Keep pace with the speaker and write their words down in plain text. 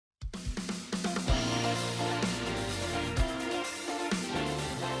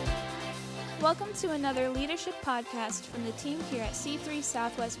Welcome to another leadership podcast from the team here at C3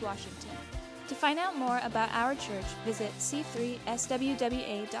 Southwest Washington. To find out more about our church, visit c3swwa.com.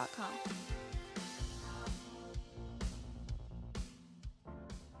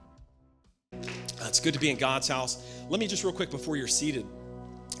 It's good to be in God's house. Let me just real quick before you're seated,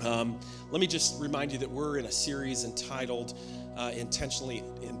 let me just remind you that we're in a series entitled Intentionally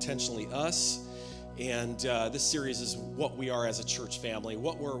Us. And this series is what we are as a church family.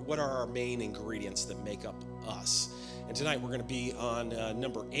 What are our main ingredients that make up us? And tonight we're going to be on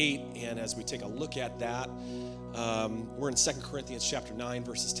number 8. And as we take a look at that, we're in 2 Corinthians chapter 9,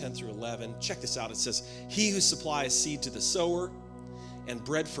 verses 10 through 11. Check this out. It says, "He who supplies seed to the sower and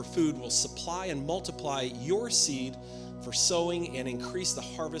bread for food will supply and multiply your seed for sowing and increase the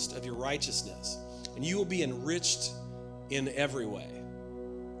harvest of your righteousness. And you will be enriched in every way."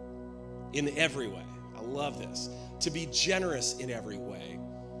 In every way. I love this. To be generous in every way,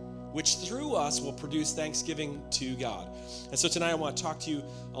 which through us will produce thanksgiving to God. And so tonight I want to talk to you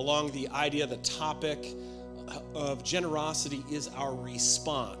along the idea, the topic of generosity is our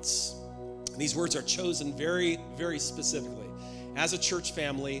response. And these words are chosen very, very specifically. As a church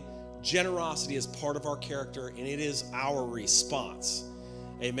family, generosity is part of our character and it is our response.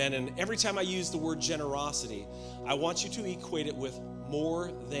 Amen. And every time I use the word generosity, I want you to equate it with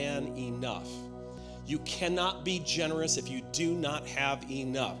more than enough. You cannot be generous if you do not have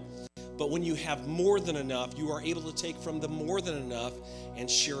enough. But when you have more than enough, you are able to take from the more than enough and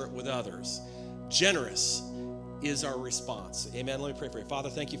share it with others. Generous is our response. Amen. Let me pray for you. Father,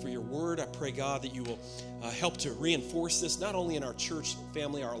 thank you for your word. I pray, God, that you will help to reinforce this, not only in our church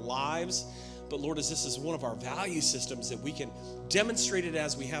family, our lives, but Lord, as this is one of our value systems that we can demonstrate it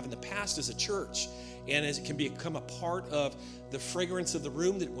as we have in the past as a church, and as it can become a part of the fragrance of the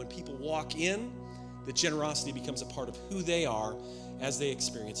room, that when people walk in, that generosity becomes a part of who they are as they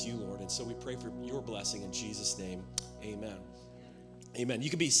experience you, Lord. And so we pray for your blessing in Jesus' name. Amen. Amen. You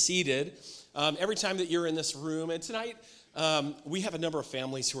can be seated. Every time that you're in this room, and tonight we have a number of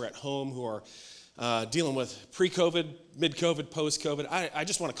families who are at home who are dealing with pre-COVID, mid-COVID, post-COVID. I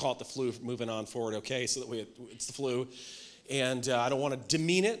just want to call it the flu moving on forward, okay, so that it's the flu. And I don't want to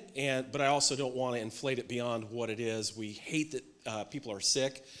demean it, but I also don't want to inflate it beyond what it is. We hate that people are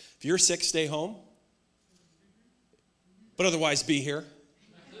sick. If you're sick, stay home. But otherwise, be here.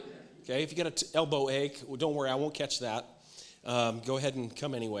 Okay, if you got an elbow ache, well, don't worry, I won't catch that. Go ahead and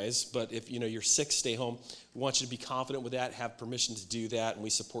come anyways. But if you're sick, stay home. We want you to be confident with that, have permission to do that, and we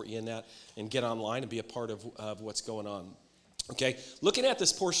support you in that. And get online and be a part of what's going on. Okay, looking at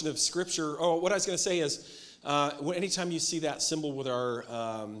this portion of Scripture, what I was going to say is, anytime you see that symbol with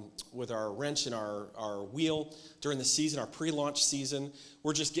our wrench and our wheel during the season, our pre-launch season,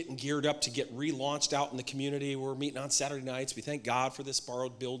 we're just getting geared up to get relaunched out in the community. We're meeting on Saturday nights. We thank God for this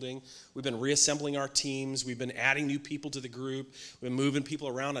borrowed building. We've been reassembling our teams. We've been adding new people to the group. We've been moving people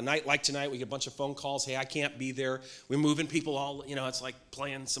around. A night like tonight, we get a bunch of phone calls. Hey, I can't be there. We're moving people all, it's like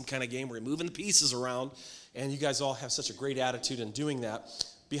playing some kind of game. We're moving the pieces around. And you guys all have such a great attitude in doing that.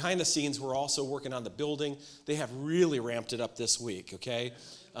 Behind the scenes, we're also working on the building. They have really ramped it up this week, okay?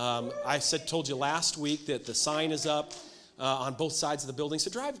 I told you last week that the sign is up on both sides of the building. So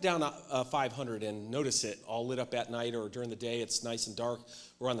drive down 500 and notice it all lit up at night or during the day. It's nice and dark.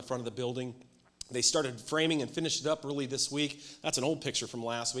 We're on the front of the building. They started framing and finished it up early this week. That's an old picture from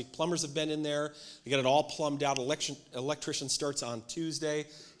last week. Plumbers have been in there. They got it all plumbed out. Electrician starts on Tuesday.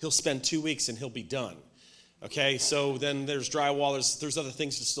 He'll spend 2 weeks and he'll be done. Okay, so then there's drywall, there's other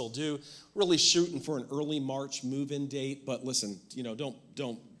things to still do. Really shooting for an early March move-in date, but listen,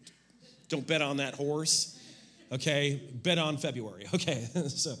 don't bet on that horse. Okay, bet on February. Okay,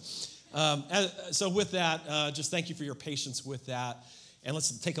 so with that, just thank you for your patience with that, and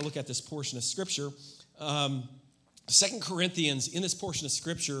let's take a look at this portion of Scripture. 2 Corinthians, in this portion of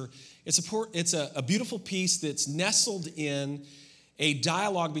Scripture, it's a beautiful piece that's nestled in a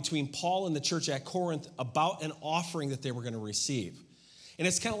dialogue between Paul and the church at Corinth about an offering that they were going to receive. And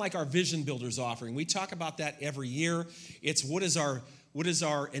it's kind of like our Vision Builders offering. We talk about that every year. It's what is our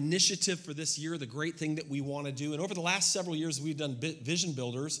initiative for this year, the great thing that we want to do. And over the last several years, we've done Vision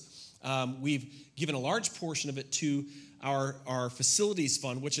Builders. We've given a large portion of it to our facilities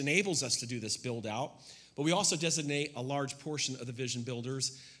fund, which enables us to do this build out. But we also designate a large portion of the Vision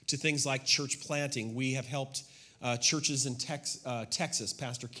Builders to things like church planting. We have helped churches in Texas,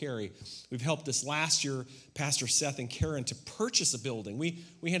 Pastor Kerry. We've helped this last year, Pastor Seth and Karen, to purchase a building. We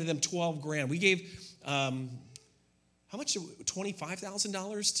handed them $12,000. We gave, how how much?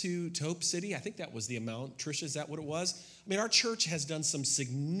 $25,000 to Hope City? I think that was the amount. Tricia, is that what it was? I mean, our church has done some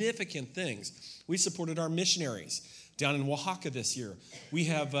significant things. We supported our missionaries down in Oaxaca this year. We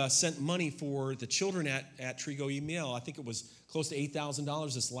have sent money for the children at Trigo Email. I think it was close to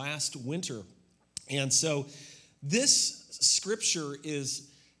 $8,000 this last winter. And so this scripture is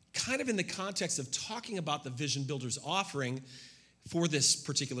kind of in the context of talking about the Vision Builders offering for this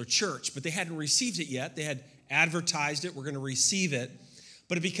particular church, but they hadn't received it yet. They had advertised it. We're going to receive it.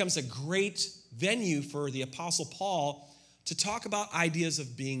 But it becomes a great venue for the Apostle Paul to talk about ideas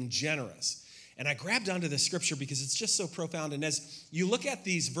of being generous. And I grabbed onto this scripture because it's just so profound. And as you look at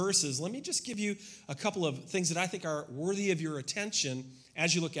these verses, let me just give you a couple of things that I think are worthy of your attention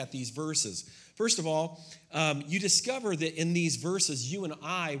as you look at these verses. First of all, you discover that in these verses, you and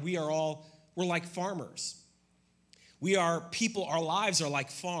I, we're like farmers. We are people, our lives are like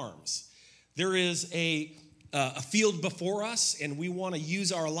farms. There is a field before us, and we want to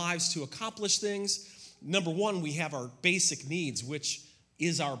use our lives to accomplish things. Number one, we have our basic needs, which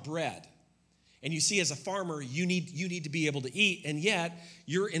is our bread. And you see, as a farmer, you need to be able to eat, and yet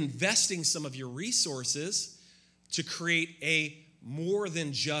you're investing some of your resources to create a more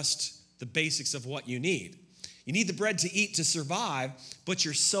than just the basics of what you need. You need the bread to eat to survive, but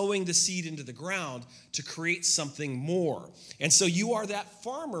you're sowing the seed into the ground to create something more. And so you are that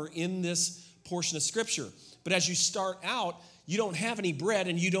farmer in this portion of Scripture. But as you start out, you don't have any bread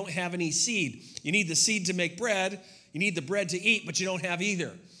and you don't have any seed. You need the seed to make bread, you need the bread to eat, but you don't have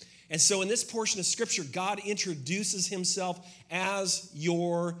either. And so in this portion of Scripture, God introduces himself as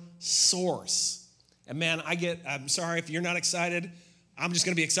your source. And man, I'm sorry if you're not excited. I'm just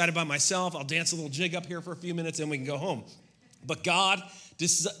going to be excited by myself. I'll dance a little jig up here for a few minutes and we can go home. But God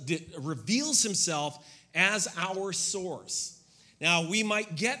reveals himself as our source. Now, we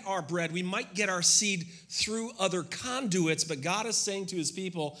might get our bread, we might get our seed through other conduits, but God is saying to his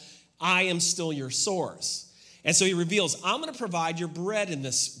people, I am still your source. And so he reveals, I'm going to provide your bread in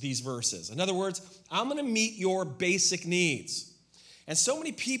these verses. In other words, I'm going to meet your basic needs. And so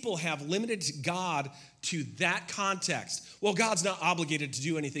many people have limited God to that context. Well, God's not obligated to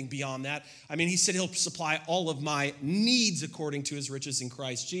do anything beyond that. I mean, he said he'll supply all of my needs according to his riches in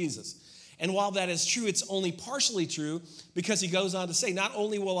Christ Jesus. And while that is true, it's only partially true because he goes on to say, not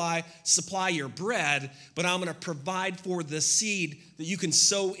only will I supply your bread, but I'm going to provide for the seed that you can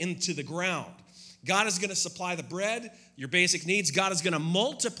sow into the ground. God is going to supply the bread, your basic needs. God is going to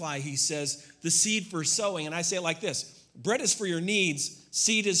multiply, he says, the seed for sowing. And I say it like this. Bread is for your needs.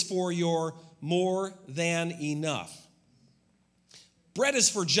 Seed is for your more than enough. Bread is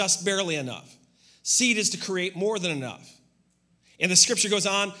for just barely enough. Seed is to create more than enough. And the scripture goes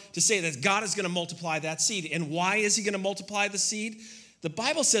on to say that God is going to multiply that seed. And why is he going to multiply the seed? The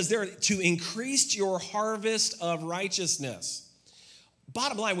Bible says there to increase your harvest of righteousness.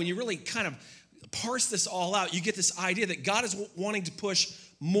 Bottom line, when you really kind of parse this all out, you get this idea that God is wanting to push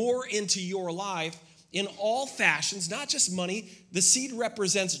more into your life in all fashions, not just money. The seed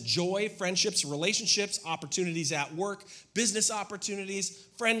represents joy, friendships, relationships, opportunities at work, business opportunities,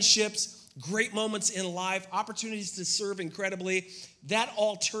 friendships, great moments in life, opportunities to serve incredibly. That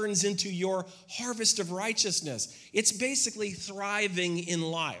all turns into your harvest of righteousness. It's basically thriving in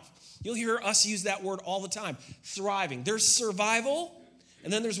life. You'll hear us use that word all the time, thriving. There's survival,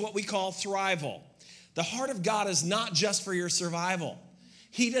 and then there's what we call thrival. The heart of God is not just for your survival.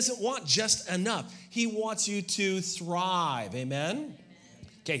 He doesn't want just enough. He wants you to thrive. Amen?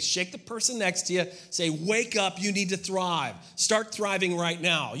 Okay, shake the person next to you. Say, wake up, you need to thrive. Start thriving right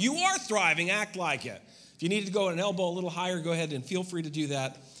now. You are thriving, act like it. If you need to go an elbow a little higher, go ahead and feel free to do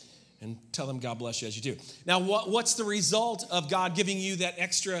that. And tell them God bless you as you do. Now, what's the result of God giving you that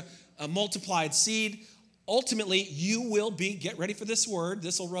extra multiplied seed? Ultimately, you will be, get ready for this word.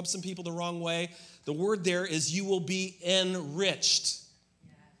 This will rub some people the wrong way. The word there is you will be enriched.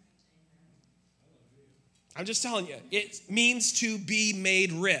 I'm just telling you, it means to be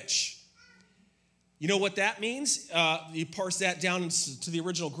made rich. You know what that means? You parse that down to the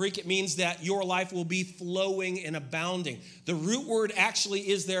original Greek. It means that your life will be flowing and abounding. The root word actually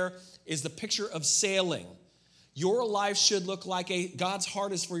is the picture of sailing. Your life should look like God's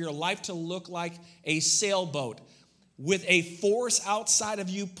heart is for your life to look like a sailboat with a force outside of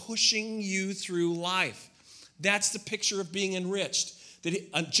you pushing you through life. That's the picture of being enriched.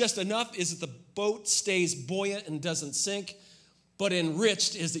 That just enough is that the boat stays buoyant and doesn't sink, but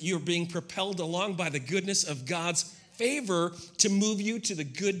enriched is that you're being propelled along by the goodness of God's favor to move you to the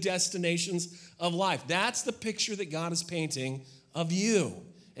good destinations of life. That's the picture that God is painting of you.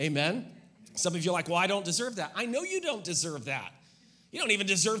 Amen? Some of you are like, well, I don't deserve that. I know you don't deserve that. You don't even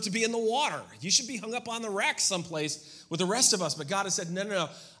deserve to be in the water. You should be hung up on the rack someplace with the rest of us. But God has said, no.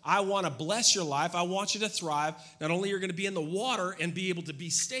 I want to bless your life. I want you to thrive. Not only are you going to be in the water and be able to be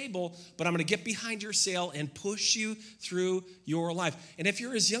stable, but I'm going to get behind your sail and push you through your life. And if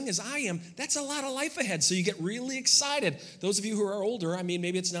you're as young as I am, that's a lot of life ahead. So you get really excited. Those of you who are older, I mean,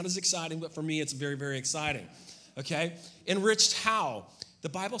 maybe it's not as exciting, but for me, it's very, very exciting. Okay? Enriched how? The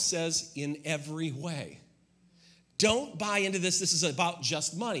Bible says in every way. Don't buy into this. This is about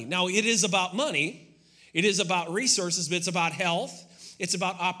just money. Now, it is about money. It is about resources, but it's about health. It's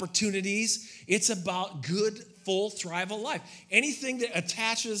about opportunities. It's about good, full, thrival life. Anything that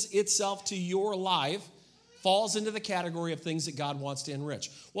attaches itself to your life falls into the category of things that God wants to enrich.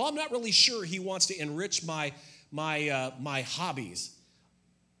 Well, I'm not really sure he wants to enrich my hobbies.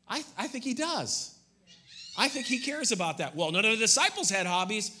 I think he does. I think he cares about that. Well, none of the disciples had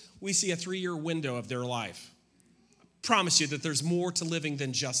hobbies. We see a 3-year window of their life. Promise you that there's more to living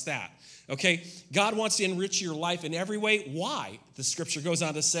than just that. Okay? God wants to enrich your life in every way. Why? The scripture goes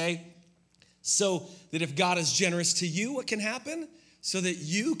on to say, so that if God is generous to you, what can happen? So that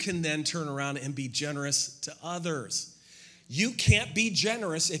you can then turn around and be generous to others. You can't be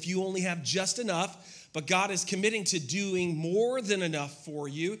generous if you only have just enough, but God is committing to doing more than enough for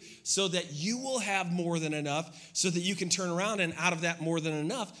you so that you will have more than enough so that you can turn around and out of that more than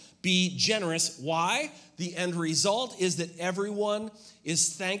enough, be generous. Why? The end result is that everyone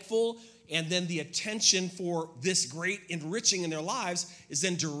is thankful, and then the attention for this great enriching in their lives is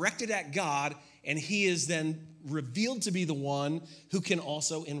then directed at God, and he is then revealed to be the one who can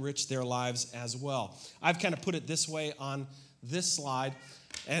also enrich their lives as well. I've kind of put it this way on this slide,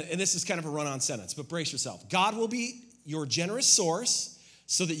 and this is kind of a run-on sentence, but brace yourself. God will be your generous source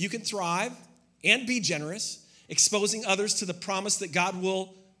so that you can thrive and be generous, exposing others to the promise that God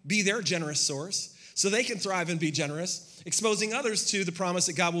will be their generous source so they can thrive and be generous, exposing others to the promise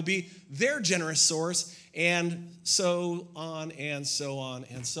that God will be their generous source, and so on and so on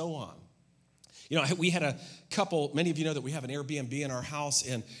and so on. You know, we had a couple, many of you know that we have an Airbnb in our house,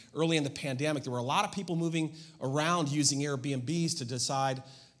 and early in the pandemic, there were a lot of people moving around using Airbnbs to decide,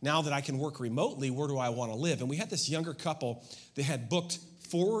 now that I can work remotely, where do I want to live? And we had this younger couple that had booked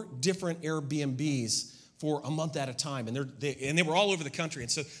 4 different Airbnbs for a month at a time, and they were all over the country.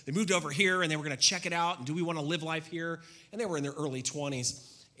 And so they moved over here, and they were going to check it out, and do we want to live life here? And they were in their early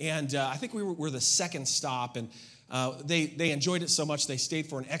 20s. And I think we were the second stop, and they enjoyed it so much they stayed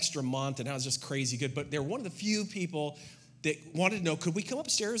for an extra month, and that was just crazy good. But they're one of the few people that wanted to know, could we come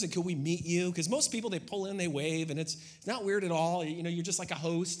upstairs and could we meet you? Because most people, they pull in, they wave, and it's not weird at all. You know, you're just like a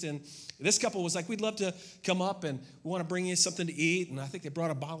host. And this couple was like, we'd love to come up, and we want to bring you something to eat. And I think they brought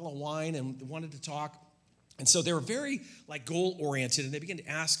a bottle of wine and wanted to talk. And so they were very like goal-oriented, and they began to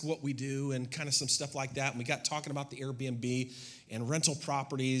ask what we do and kind of some stuff like that. And we got talking about the Airbnb and rental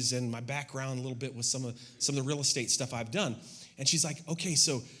properties and my background a little bit with some of the real estate stuff I've done. And she's like, okay,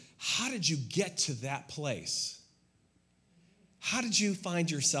 so how did you get to that place? How did you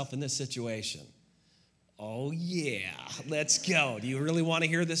find yourself in this situation? Oh, yeah, let's go. Do you really want to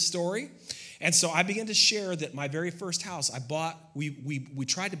hear this story? And so I began to share that my very first house I bought, we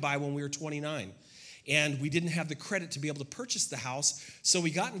tried to buy when we were 29. And we didn't have the credit to be able to purchase the house, so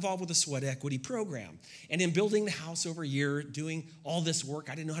we got involved with a sweat equity program. And in building the house over a year, doing all this work,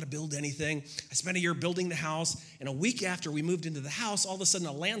 I didn't know how to build anything. I spent a year building the house, and a week after we moved into the house, all of a sudden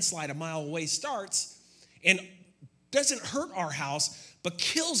a landslide a mile away starts, and doesn't hurt our house, but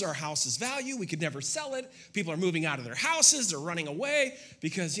kills our house's value. We could never sell it. People are moving out of their houses. They're running away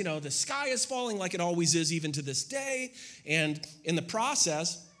because, you know, the sky is falling like it always is even to this day. And in the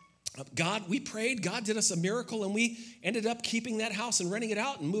process, we prayed, God did us a miracle, and we ended up keeping that house and renting it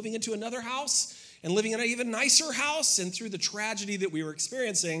out and moving into another house and living in an even nicer house. And through the tragedy that we were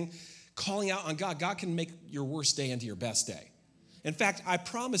experiencing, calling out on God, God can make your worst day into your best day. In fact, I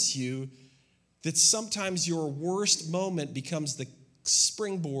promise you that sometimes your worst moment becomes the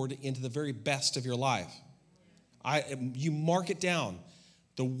springboard into the very best of your life. You mark it down.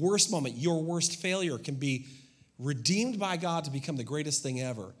 The worst moment, your worst failure can be redeemed by God to become the greatest thing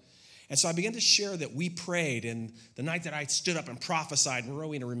ever. And so I began to share that we prayed, and the night that I stood up and prophesied, and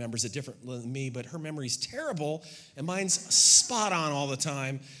Rowena remembers it differently than me, but her memory's terrible, and mine's spot on all the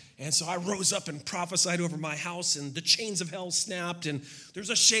time. And so I rose up and prophesied over my house, and the chains of hell snapped, and there's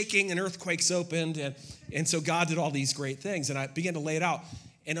a shaking, and earthquakes opened, and so God did all these great things. And I began to lay it out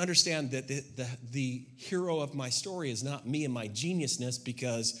and understand that the hero of my story is not me and my geniusness,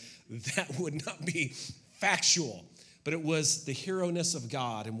 because that would not be factual. But it was the hero-ness of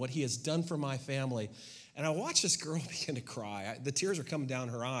God and what he has done for my family. And I watched this girl begin to cry. The tears are coming down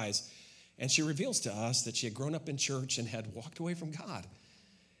her eyes. And she reveals to us that she had grown up in church and had walked away from God.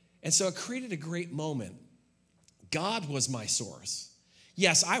 And so it created a great moment. God was my source.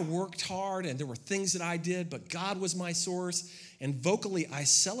 Yes, I worked hard and there were things that I did, but God was my source. And vocally, I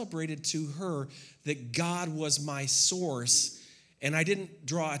celebrated to her that God was my source. And I didn't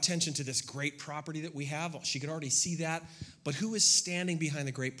draw attention to this great property that we have. She could already see that. But who is standing behind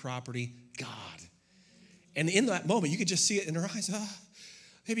the great property? God. And in that moment, you could just see it in her eyes.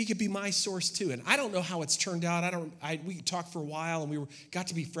 Maybe he could be my source too. And I don't know how it's turned out. We talked for a while and got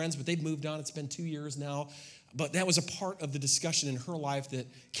to be friends, but they've moved on. It's been 2 years now. But that was a part of the discussion in her life that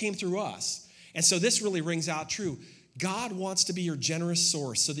came through us. And so this really rings out true. God wants to be your generous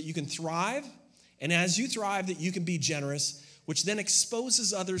source so that you can thrive. And as you thrive, that you can be generous, which then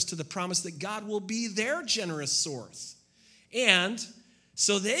exposes others to the promise that God will be their generous source. And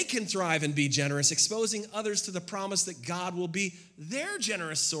so they can thrive and be generous, exposing others to the promise that God will be their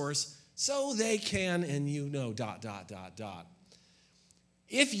generous source so they can, and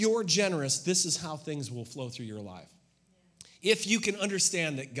If you're generous, this is how things will flow through your life. If you can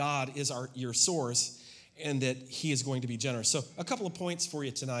understand that God is your source and that he is going to be generous. So a couple of points for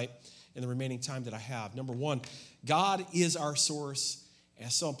you tonight in the remaining time that I have. Number one, God is our source, and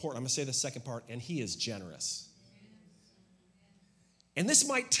it's so important. I'm going to say the second part, and he is generous. And this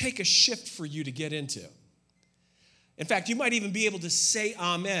might take a shift for you to get into. In fact, you might even be able to say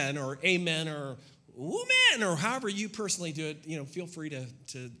amen or ooh-man, or however you personally do it. Feel free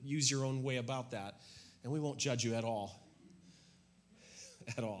to use your own way about that. And we won't judge you at all.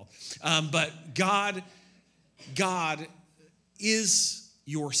 At all. But God is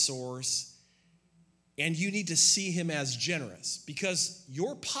your source, and you need to see him as generous because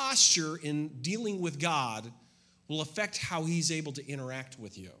your posture in dealing with God will affect how he's able to interact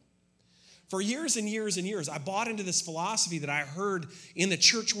with you. For years and years and years, I bought into this philosophy that I heard in the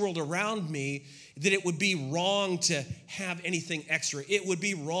church world around me that it would be wrong to have anything extra. It would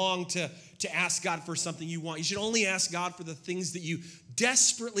be wrong to ask God for something you want. You should only ask God for the things that you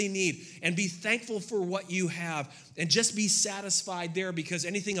desperately need and be thankful for what you have and just be satisfied there because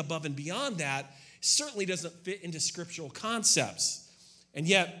anything above and beyond that certainly doesn't fit into scriptural concepts. And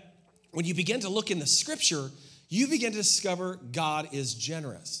yet, when you begin to look in the scripture, you begin to discover God is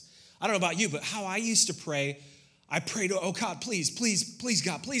generous. I don't know about you, but how I used to pray, I prayed, oh God, please,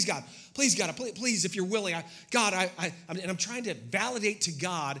 God, please, if you're willing. I'm trying to validate to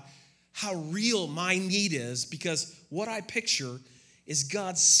God how real my need is because what I picture is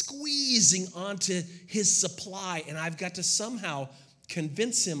God squeezing onto his supply, and I've got to somehow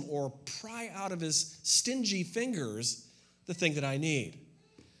convince him or pry out of his stingy fingers the thing that I need.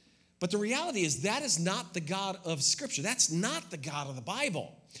 But the reality is that is not the God of Scripture. That's not the God of the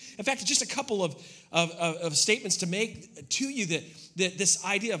Bible. In fact, just a couple of statements to make to you that this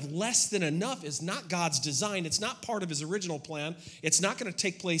idea of less than enough is not God's design. It's not part of his original plan. It's not going to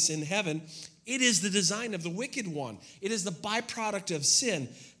take place in heaven. It is the design of the wicked one. It is the byproduct of sin.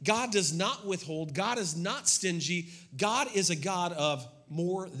 God does not withhold. God is not stingy. God is a God of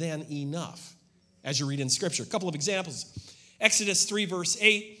more than enough, as you read in Scripture. A couple of examples. Exodus 3, verse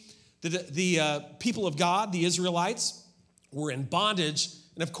 8. The people of God, the Israelites, were in bondage,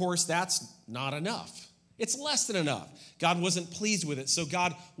 and of course, that's not enough. It's less than enough. God wasn't pleased with it, so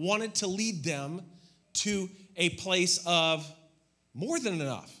God wanted to lead them to a place of more than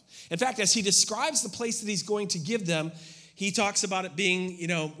enough. In fact, as he describes the place that he's going to give them, he talks about it being,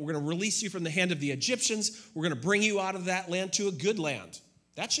 we're going to release you from the hand of the Egyptians. We're going to bring you out of that land to a good land.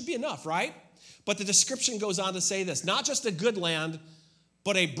 That should be enough, right? But the description goes on to say this, not just a good land,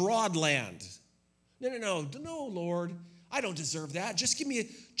 but a broad land. No, Lord, I don't deserve that. Just give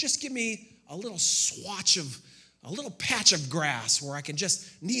me a little a little patch of grass where I can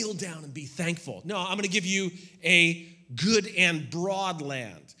just kneel down and be thankful. No, I'm going to give you a good and broad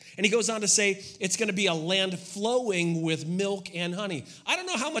land. And he goes on to say, it's going to be a land flowing with milk and honey. I don't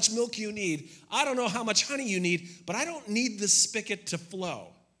know how much milk you need. I don't know how much honey you need, but I don't need the spigot to flow.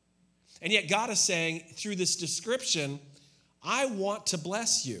 And yet God is saying through this description, I want to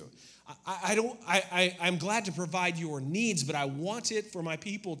bless you. I'm glad to provide your needs, but I want it for my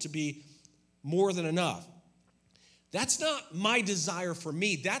people to be more than enough. That's not my desire for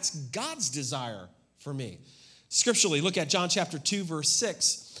me. That's God's desire for me. Scripturally, look at John chapter 2, verse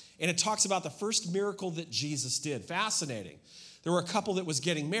 6, and it talks about the first miracle that Jesus did. Fascinating. There were a couple that was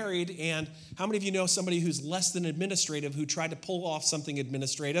getting married, and how many of you know somebody who's less than administrative who tried to pull off something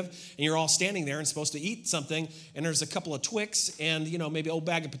administrative, and you're all standing there and supposed to eat something, and there's a couple of Twix and, maybe an old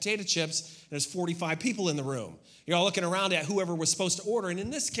bag of potato chips, and there's 45 people in the room. You're all looking around at whoever was supposed to order, and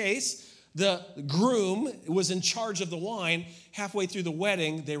in this case, the groom was in charge of the wine. Halfway through the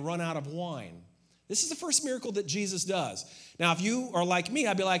wedding, they run out of wine. This is the first miracle that Jesus does. Now, if you are like me,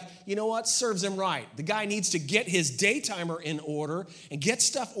 I'd be like, you know what? Serves him right. The guy needs to get his day timer in order and get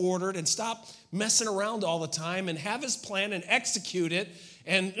stuff ordered and stop messing around all the time and have his plan and execute it.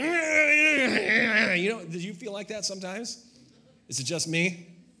 And, did you feel like that sometimes? Is it just me?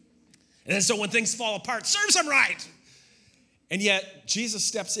 And then so when things fall apart, serves him right. And yet, Jesus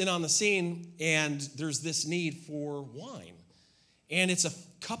steps in on the scene, and there's this need for wine. And it's a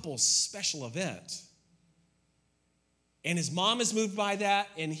couple's special event. And his mom is moved by that,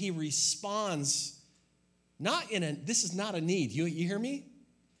 and he responds, this is not a need. You hear me?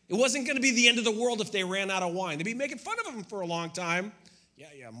 It wasn't going to be the end of the world if they ran out of wine. They'd be making fun of him for a long time.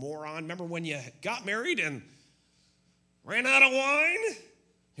 Yeah, moron. Remember when you got married and ran out of wine?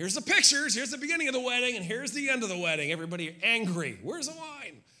 Here's the pictures. Here's the beginning of the wedding, and here's the end of the wedding. Everybody angry. Where's the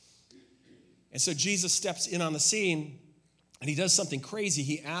wine? And so Jesus steps in on the scene, and he does something crazy.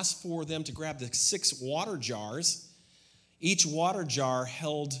 He asks for them to grab the 6 water jars. Each water jar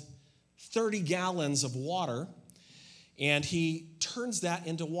held 30 gallons of water, and he turns that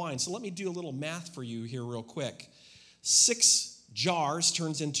into wine. So let me do a little math for you here real quick. 6 jars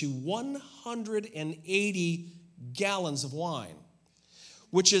turns into 180 gallons of wine,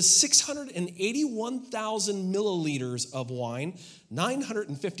 which is 681,000 milliliters of wine,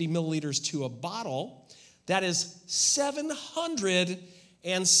 950 milliliters to a bottle. That is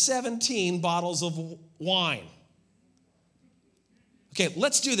 717 bottles of wine. Okay,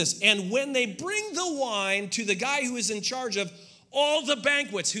 let's do this. And when they bring the wine to the guy who is in charge of all the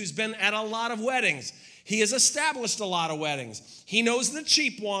banquets, who's been at a lot of weddings, he has established a lot of weddings. He knows the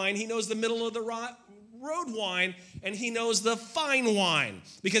cheap wine, he knows the middle of the road wine, and he knows the fine wine,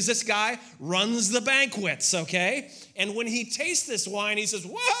 because this guy runs the banquets, okay? And when he tastes this wine, he says,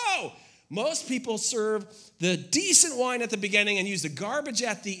 whoa! Most people serve the decent wine at the beginning and use the garbage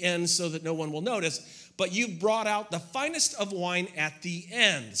at the end so that no one will notice, but you've brought out the finest of wine at the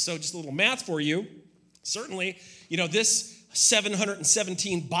end. So just a little math for you. Certainly, this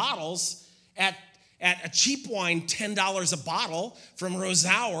 717 bottles at a cheap wine, $10 a bottle from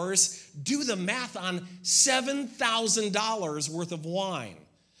Rosauers, do the math on $7,000 worth of wine.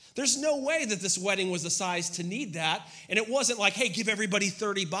 There's no way that this wedding was the size to need that. And it wasn't like, hey, give everybody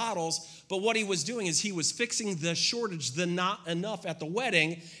 30 bottles. But what he was doing is he was fixing the shortage, the not enough at the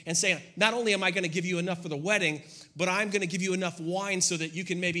wedding, and saying, not only am I going to give you enough for the wedding, but I'm going to give you enough wine so that you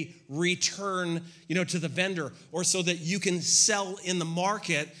can maybe return, to the vendor, or so that you can sell in the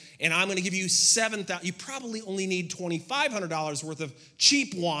market. And I'm going to give you $7,000. You probably only need $2,500 worth of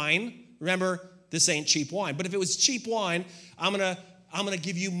cheap wine. Remember, this ain't cheap wine. But if it was cheap wine, I'm going to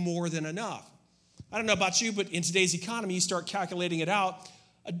give you more than enough. I don't know about you, but in today's economy, you start calculating it out.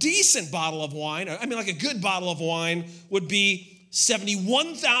 A decent bottle of wine, like a good bottle of wine, would be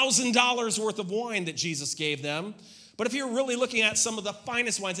 $71,000 worth of wine that Jesus gave them. But if you're really looking at some of the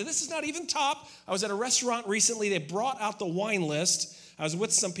finest wines, and this is not even top. I was at a restaurant recently. They brought out the wine list. I was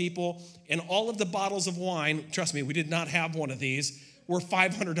with some people, and all of the bottles of wine, trust me, we did not have one of these, were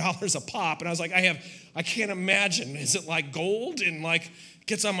 $500 a pop. And I was like, I can't imagine. Is it like gold and like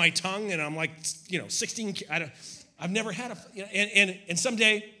gets on my tongue and I'm like, 16, I've never had and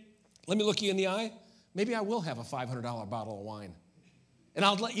someday, let me look you in the eye. Maybe I will have a $500 bottle of wine. And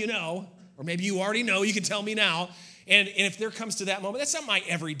I'll let you know, or maybe you already know, you can tell me now. And if there comes to that moment, that's not my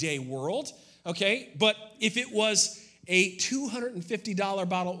everyday world, okay? But if it was a $250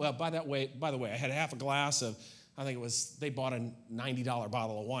 bottle, well, by the way, I had half a glass of, I think they bought a $90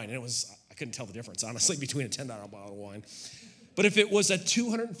 bottle of wine. And I couldn't tell the difference, honestly, between a $10 bottle of wine. But if it was a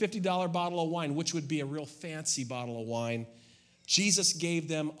 $250 bottle of wine, which would be a real fancy bottle of wine, Jesus gave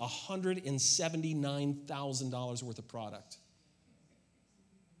them $179,000 worth of product.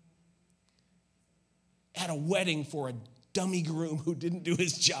 At a wedding for a dummy groom who didn't do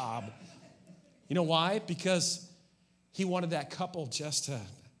his job. You know why? Because he wanted that couple it's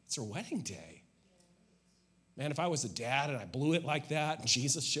their wedding day. Man, if I was a dad and I blew it like that, and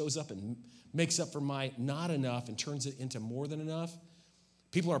Jesus shows up and makes up for my not enough and turns it into more than enough,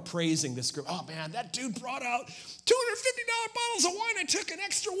 people are praising this group. Oh, man, that dude brought out $250 bottles of wine and took an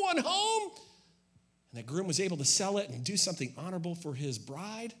extra one home. And that groom was able to sell it and do something honorable for his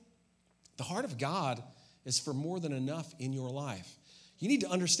bride. The heart of God is for more than enough in your life. You need to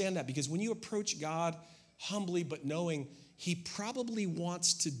understand that, because when you approach God humbly but knowing he probably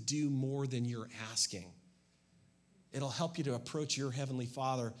wants to do more than you're asking, it'll help you to approach your Heavenly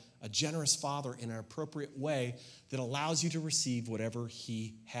Father, a generous Father, in an appropriate way that allows you to receive whatever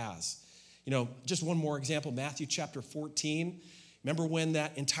he has. Just one more example, Matthew chapter 14. Remember when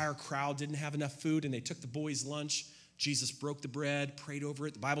that entire crowd didn't have enough food and they took the boys' lunch? Jesus broke the bread, prayed over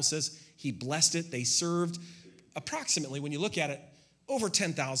it. The Bible says he blessed it. They served approximately, when you look at it, over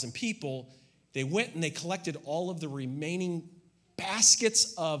 10,000 people. They went and they collected all of the remaining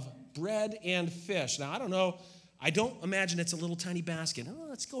baskets of bread and fish. Now, I don't know. I don't imagine it's a little tiny basket. Oh,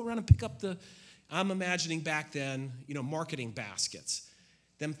 let's go around and pick up I'm imagining back then, marketing baskets.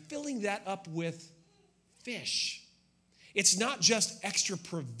 Them filling that up with fish. It's not just extra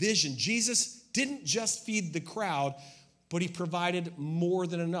provision. Jesus didn't just feed the crowd, but he provided more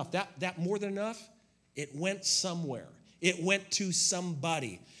than enough. That more than enough, it went somewhere. It went to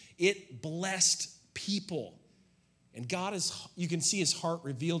somebody. It blessed people. And God you can see his heart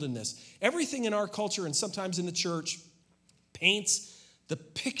revealed in this. Everything in our culture and sometimes in the church paints the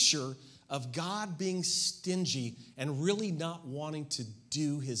picture of God being stingy and really not wanting to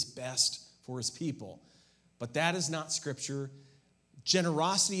do his best for his people. But that is not Scripture.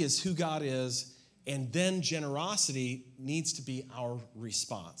 Generosity is who God is, and then generosity needs to be our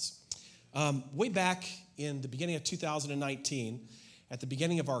response. Way back in the beginning of 2019, at the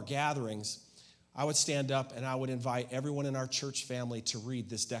beginning of our gatherings, I would stand up and I would invite everyone in our church family to read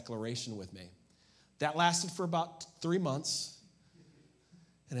this declaration with me. That lasted for about 3 months.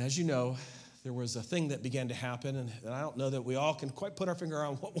 And as you know, there was a thing that began to happen, and I don't know that we all can quite put our finger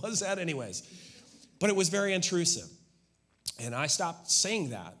on what was that anyways. But it was very intrusive. And I stopped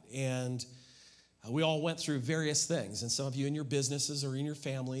saying that. And we all went through various things. And some of you in your businesses or in your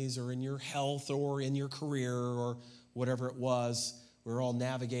families or in your health or in your career or whatever it was, we were all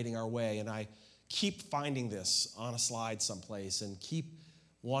navigating our way. And I keep finding this on a slide someplace and keep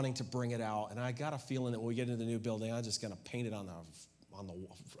wanting to bring it out. And I got a feeling that when we get into the new building, I'm just going to paint it on the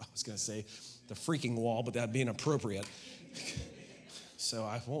I was going to say the freaking wall, but that'd be inappropriate. So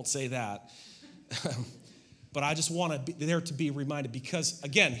I won't say that. But I just want to be there to be reminded because,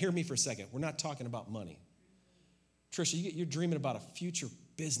 again, hear me for a second. We're not talking about money. Trisha, you're dreaming about a future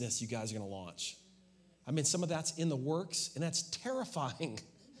business you guys are going to launch. I mean, some of that's in the works, and that's terrifying.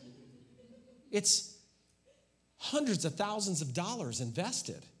 It's hundreds of thousands of dollars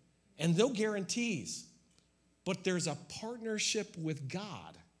invested, and no guarantees. But there's a partnership with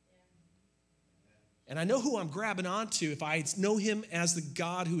God. And I know who I'm grabbing onto if I know him as the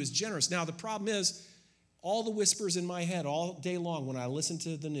God who is generous. Now, the problem is, all the whispers in my head all day long when I listen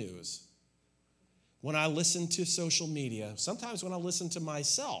to the news, when I listen to social media, sometimes when I listen to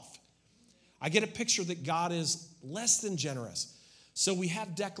myself, I get a picture that God is less than generous. So we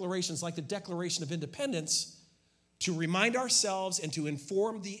have declarations like the Declaration of Independence to remind ourselves and to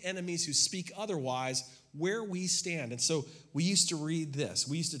inform the enemies who speak otherwise where we stand. And so we used to read this.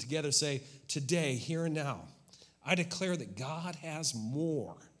 We used to together say, today, here and now, I declare that God has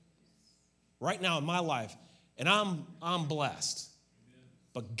more right now in my life, and I'm blessed,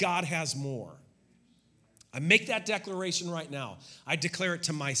 but God has more. I make that declaration right now. I declare it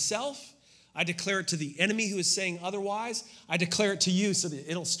to myself. I declare it to the enemy who is saying otherwise. I declare it to you so that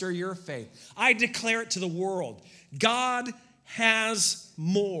it'll stir your faith. I declare it to the world. God has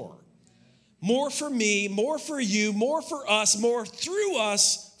more. More for me, more for you, more for us, more through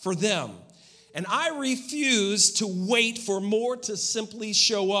us for them. And I refuse to wait for more to simply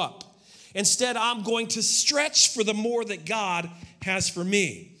show up. Instead, I'm going to stretch for the more that God has for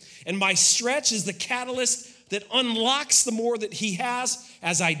me. And my stretch is the catalyst that unlocks the more that he has.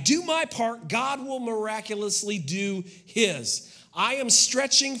 As I do my part, God will miraculously do his. I am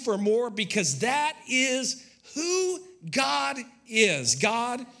stretching for more because that is who God is.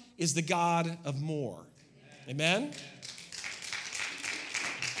 God is the God of more. Amen?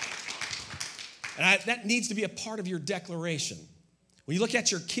 And that needs to be a part of your declaration. When you look at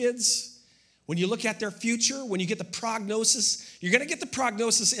your kids, when you look at their future, when you get the prognosis, you're going to get the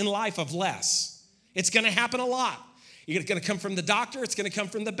prognosis in life of less. It's going to happen a lot. It's going to come from the doctor. It's going to come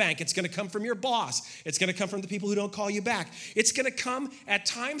from the bank. It's going to come from your boss. It's going to come from the people who don't call you back. It's going to come at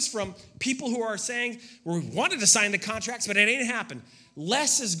times from people who are saying, we wanted to sign the contracts, but it ain't happened.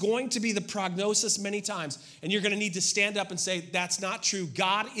 Less is going to be the prognosis many times, and you're going to need to stand up and say, that's not true.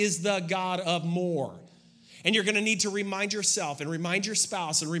 God is the God of more. And you're going to need to remind yourself and remind your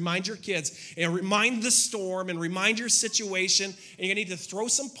spouse and remind your kids and remind the storm and remind your situation. And you're going to need to throw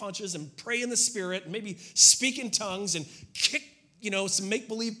some punches and pray in the Spirit and maybe speak in tongues and kick, some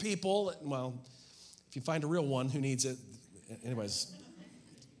make-believe people. Well, if you find a real one who needs it. Anyways,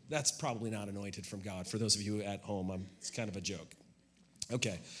 that's probably not anointed from God. For those of you at home, it's kind of a joke.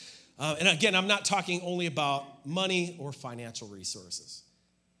 Okay. And again, I'm not talking only about money or financial resources.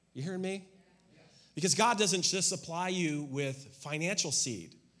 You hearing me? Because God doesn't just supply you with financial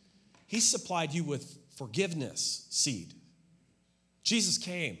seed. He supplied you with forgiveness seed. Jesus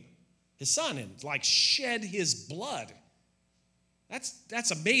came, his son, and like shed his blood.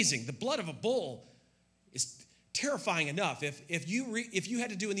 That's amazing. The blood of a bull is terrifying enough. If you had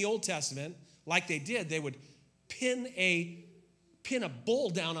to do in the Old Testament, like they did, they would pin a bull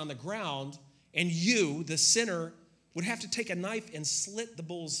down on the ground, and you, the sinner, would have to take a knife and slit the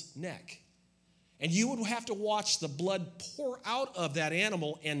bull's neck. And you would have to watch the blood pour out of that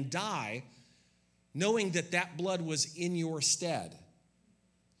animal and die, knowing that that blood was in your stead.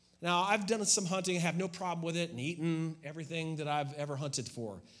 Now, I've done some hunting, I have no problem with it, and eaten everything that I've ever hunted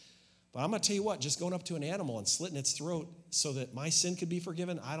for. But I'm going to tell you what, just going up to an animal and slitting its throat so that my sin could be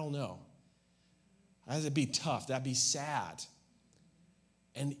forgiven, I don't know. That'd be tough. That'd be sad.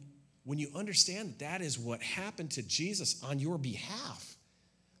 And when you understand that is what happened to Jesus on your behalf,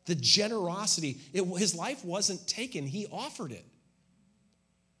 the generosity, his life wasn't taken, he offered it.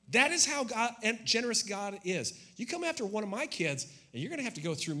 That is how generous God is. You come after one of my kids, and you're going to have to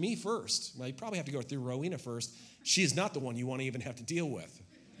go through me first. Well, you probably have to go through Rowena first. She is not the one you want to even have to deal with.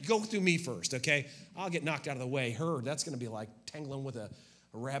 Go through me first, okay? I'll get knocked out of the way. That's going to be like tangling with a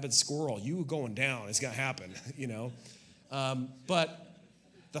rabid squirrel. You going down, it's going to happen, you know. But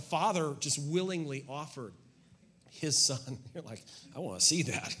the Father just willingly offered his son. You're like, I want to see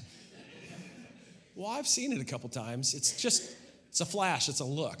that. Well, I've seen it a couple times. It's a flash. It's a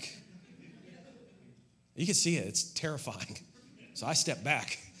look. You can see it. It's terrifying. So I step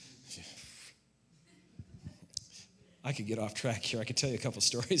back. I could get off track here. I could tell you a couple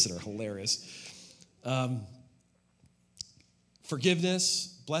stories that are hilarious.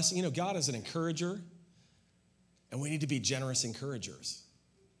 Forgiveness, blessing. You know, God is an encourager, and we need to be generous encouragers.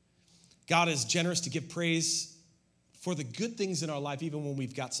 God is generous to give praise for the good things in our life, even when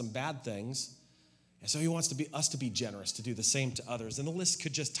we've got some bad things. And so he wants us to be generous, to do the same to others. And the list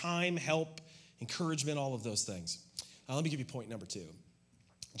could just time, help, encouragement, all of those things. Let me give you point number 2.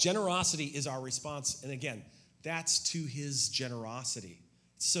 Generosity is our response. And again, that's to his generosity.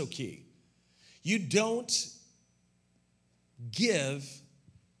 It's so key. You don't give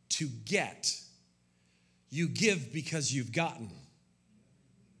to get. You give because you've gotten.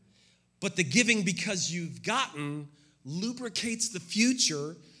 But the giving because you've gotten lubricates the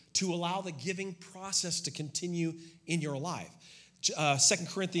future to allow the giving process to continue in your life. 2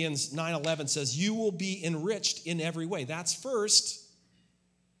 Corinthians 9:11 says, you will be enriched in every way. That's first,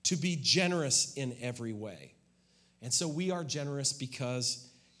 to be generous in every way. And so we are generous because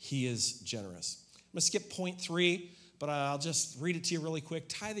he is generous. I'm going to skip point 3, but I'll just read it to you really quick.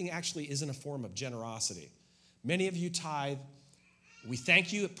 Tithing actually isn't a form of generosity. Many of you tithe. We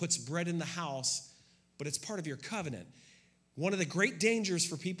thank you. It puts bread in the house, but it's part of your covenant. One of the great dangers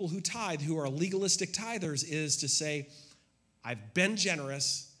for people who tithe, who are legalistic tithers, is to say, I've been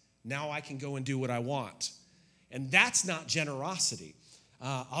generous, now I can go and do what I want. And that's not generosity.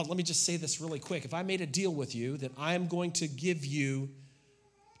 Let me just say this really quick. If I made a deal with you that I'm going to give you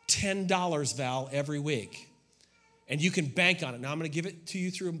 $10, Val, every week, and you can bank on it. Now, I'm going to give it to you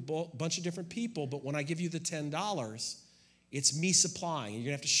through a bunch of different people, but when I give you the $10, it's me supplying. You're going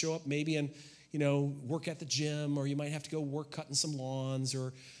to have to show up maybe and, work at the gym, or you might have to go work cutting some lawns,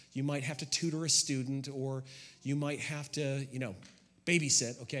 or you might have to tutor a student, or you might have to,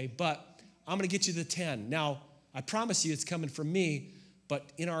 babysit, okay? But I'm going to get you the 10. Now, I promise you it's coming from me,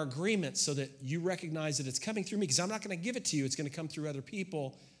 but in our agreement so that you recognize that it's coming through me, because I'm not going to give it to you. It's going to come through other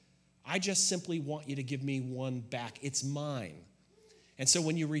people. I just simply want you to give me one back. It's mine. And so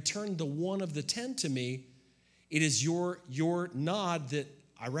when you return the one of the 10 to me, it is your nod that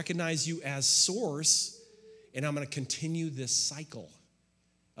I recognize you as source, and I'm going to continue this cycle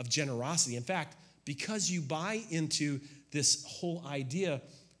of generosity. In fact, because you buy into this whole idea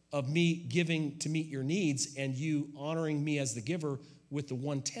of me giving to meet your needs and you honoring me as the giver with the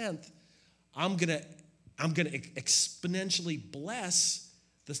 1/10, I'm going to exponentially bless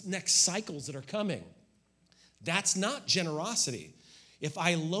the next cycles that are coming. That's not generosity. If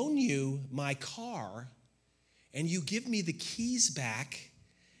I loan you my car and you give me the keys back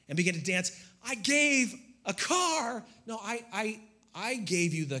and begin to dance, I gave a car. No, I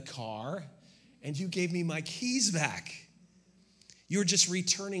gave you the car and you gave me my keys back. You're just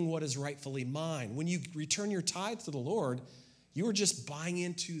returning what is rightfully mine. When you return your tithe to the Lord, you are just buying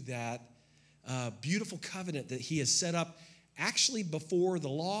into that beautiful covenant that he has set up actually before the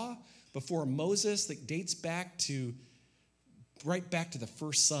law, before Moses, that dates right back to the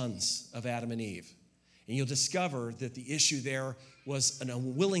first sons of Adam and Eve. And you'll discover that the issue there was an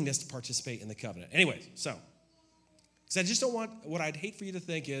unwillingness to participate in the covenant. Anyway, so I just don't want, what I'd hate for you to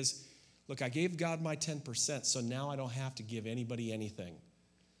think is, look, I gave God my 10%, so now I don't have to give anybody anything.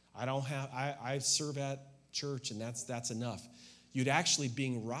 I serve at church, and that's enough. you'd actually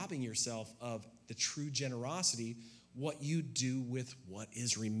be robbing yourself of the true generosity, what you do with what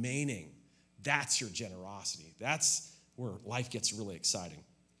is remaining. That's your generosity. That's where life gets really exciting.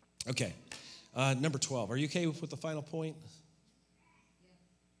 Okay, number 12. Are you okay with the final point?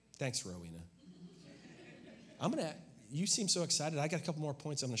 Thanks, Rowena. You seem so excited. I got a couple more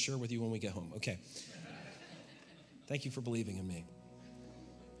points I'm going to share with you when we get home. Okay. Thank you for believing in me.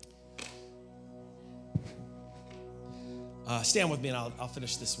 Stand with me and I'll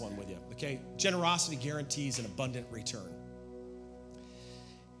finish this one with you. Okay? Generosity guarantees an abundant return.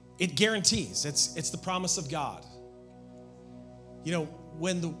 It guarantees. It's the promise of God. You know,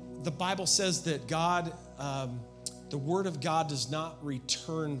 when the Bible says that God, the word of God does not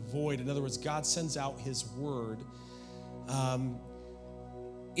return void. In other words, God sends out his word.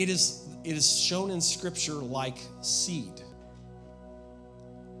 It is shown in Scripture like seed.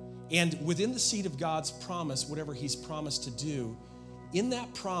 And within the seed of God's promise, whatever he's promised to do, in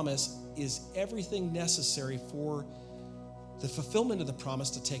that promise is everything necessary for the fulfillment of the promise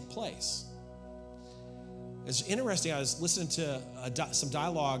to take place. It's interesting, I was listening to some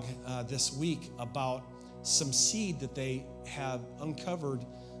dialogue this week about some seed that they have uncovered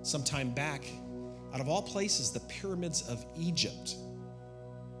some time back, out of all places, the pyramids of Egypt.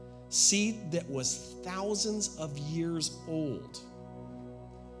 Seed that was thousands of years old,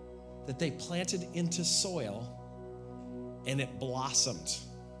 that they planted into soil and it blossomed.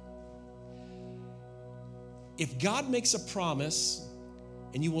 If God makes a promise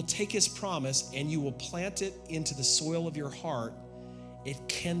and you will take his promise and you will plant it into the soil of your heart, it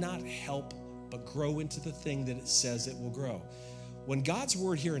cannot help but grow into the thing that it says it will grow. When God's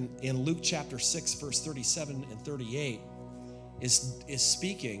word here in Luke chapter 6, verse 37 and 38 is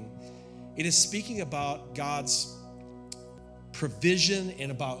speaking, it is speaking about God's provision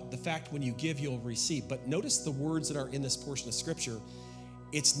and about the fact when you give, you'll receive. But notice the words that are in this portion of Scripture.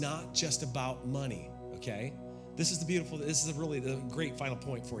 It's not just about money, okay? This is really the great final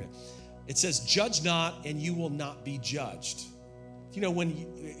point for you. It says, judge not and you will not be judged. You know,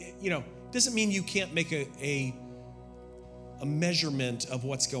 it doesn't mean you can't make a measurement of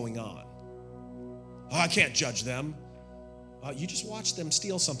what's going on. Oh, I can't judge them. You just watch them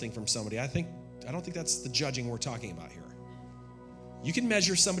steal something from somebody. I don't think that's the judging we're talking about here. You can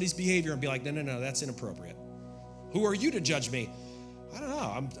measure somebody's behavior and be like, no, that's inappropriate. Who are you to judge me? I don't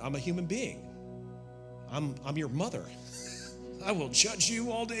know. I'm a human being. I'm your mother. I will judge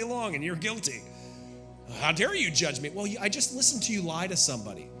you all day long and you're guilty. How dare you judge me? Well, I just listened to you lie to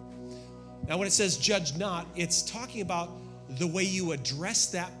somebody. Now, when it says judge not, it's talking about the way you address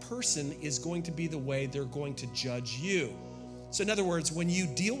that person is going to be the way they're going to judge you. So in other words, when you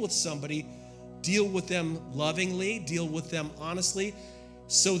deal with somebody, deal with them lovingly, deal with them honestly,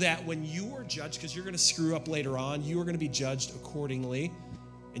 so that when you are judged, because you're going to screw up later on, you are going to be judged accordingly.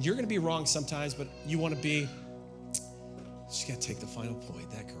 And you're going to be wrong sometimes, but you want to be, she's got to take the final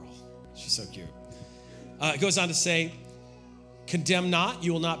point, that girl. She's so cute. It goes on to say, condemn not,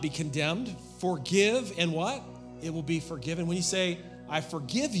 you will not be condemned. Forgive, and what? It will be forgiven. When you say, I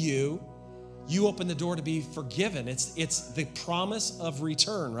forgive you, you open the door to be forgiven. It's the promise of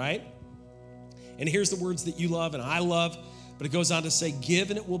return, right? And here's the words that you love and I love, but it goes on to say, give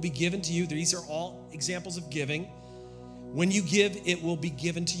and it will be given to you. These are all examples of giving. When you give, it will be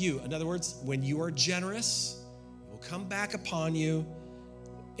given to you. In other words, when you are generous, it will come back upon you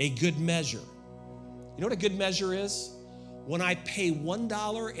a good measure. You know what a good measure is? When I pay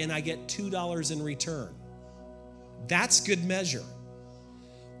 $1 and I get $2 in return. That's good measure.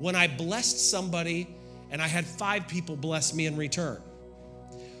 When I blessed somebody and I had 5 people bless me in return.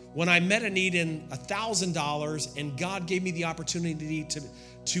 When I met a need in $1,000 and God gave me the opportunity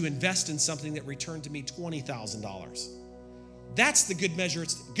to invest in something that returned to me $20,000. That's the good measure.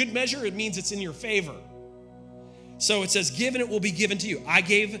 It's good measure, it means it's in your favor. So it says, give and it will be given to you.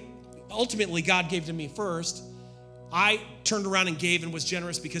 Ultimately, God gave to me first. I turned around and gave and was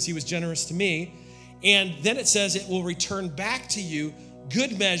generous because he was generous to me. And then it says it will return back to you,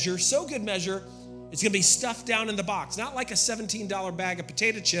 good measure, so good measure, it's going to be stuffed down in the box. Not like a $17 bag of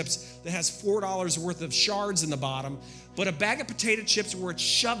potato chips that has $4 worth of shards in the bottom, but a bag of potato chips where it's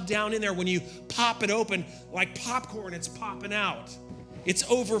shoved down in there. When you pop it open, like popcorn, it's popping out. It's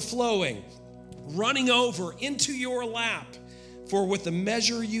overflowing, running over into your lap. For with the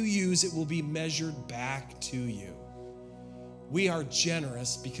measure you use, it will be measured back to you. We are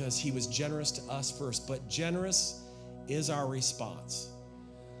generous because he was generous to us first, but generous is our response.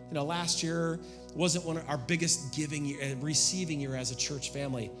 You know, last year wasn't one of our biggest receiving year as a church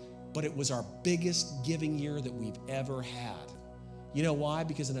family, but it was our biggest giving year that we've ever had. You know why?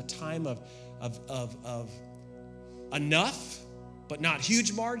 Because in a time of enough, but not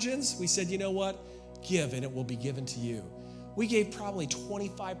huge margins. We said, you know what? Give and it will be given to you. We gave probably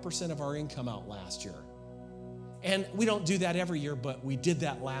 25% of our income out last year. And we don't do that every year, but we did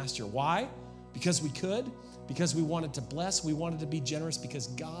that last year. Why? Because we could, because we wanted to bless, we wanted to be generous, because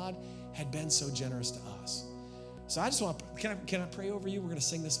God had been so generous to us. So I just want, can I pray over you? We're going to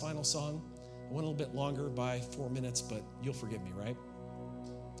sing this final song. I went a little bit longer by 4 minutes, but you'll forgive me, right?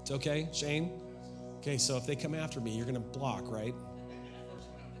 It's okay, Shane? Okay, so if they come after me, you're going to block, right?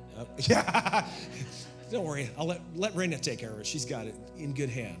 Yeah. Don't worry. I'll let Raina take care of it. She's got it in good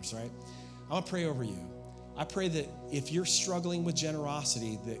hands, right? I'll pray over you. I pray that if you're struggling with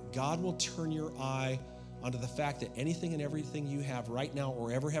generosity, that God will turn your eye onto the fact that anything and everything you have right now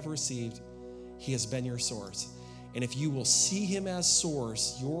or ever have received, He has been your source. And if you will see Him as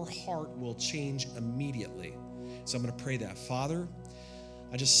source, your heart will change immediately. So I'm going to pray that. Father,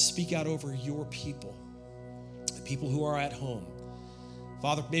 I just speak out over your people, the people who are at home.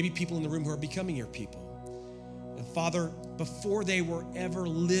 Father, maybe people in the room who are becoming your people. And Father, before they were ever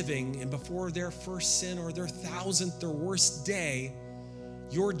living and before their first sin or their thousandth, their worst day,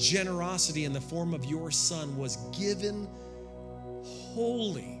 your generosity in the form of your Son was given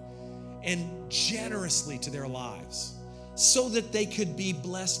wholly and generously to their lives so that they could be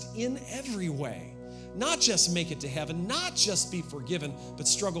blessed in every way. Not just make it to heaven, not just be forgiven, but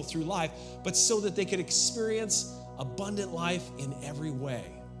struggle through life, but so that they could experience abundant life in every way.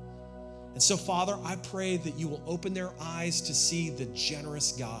 And so, Father, I pray that you will open their eyes to see the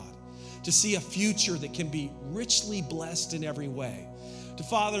generous God, to see a future that can be richly blessed in every way. To,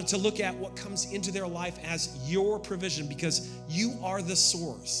 Father, to look at what comes into their life as your provision, because you are the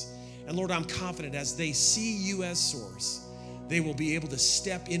source. And Lord, I'm confident as they see you as source, they will be able to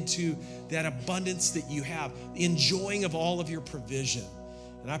step into that abundance that you have, the enjoying of all of your provision.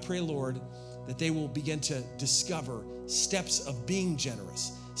 And I pray, Lord, that they will begin to discover steps of being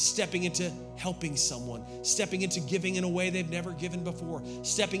generous, stepping into helping someone, stepping into giving in a way they've never given before,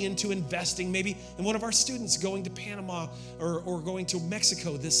 stepping into investing, maybe in one of our students going to Panama or going to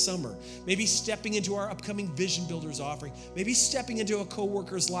Mexico this summer, maybe stepping into our upcoming Vision Builders offering, maybe stepping into a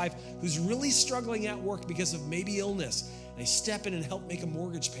coworker's life who's really struggling at work because of maybe illness. They step in and help make a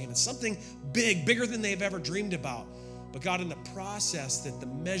mortgage payment, something big, bigger than they've ever dreamed about. But God, in the process, that the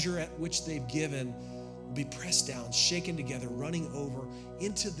measure at which they've given will be pressed down, shaken together, running over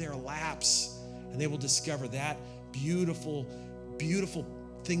into their laps. And they will discover that beautiful, beautiful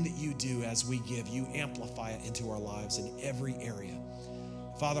thing that you do as we give. You amplify it into our lives in every area.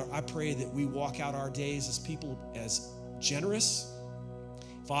 Father, I pray that we walk out our days as people as generous.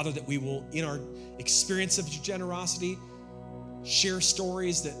 Father, that we will, in our experience of generosity, share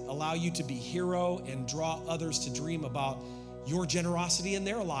stories that allow you to be hero and draw others to dream about your generosity in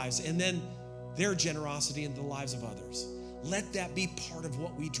their lives and then their generosity in the lives of others. Let that be part of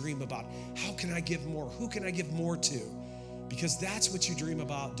what we dream about. How can I give more? Who can I give more to? Because that's what you dream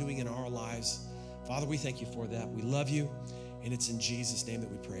about doing in our lives. Father, we thank you for that. We love you, and it's in Jesus' name that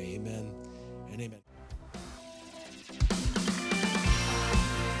we pray. Amen and amen.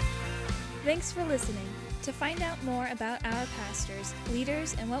 Thanks for listening. To find out more about our pastors,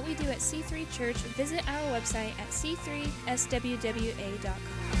 leaders, and what we do at C3 Church, visit our website at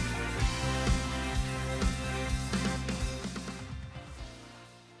c3swwa.com.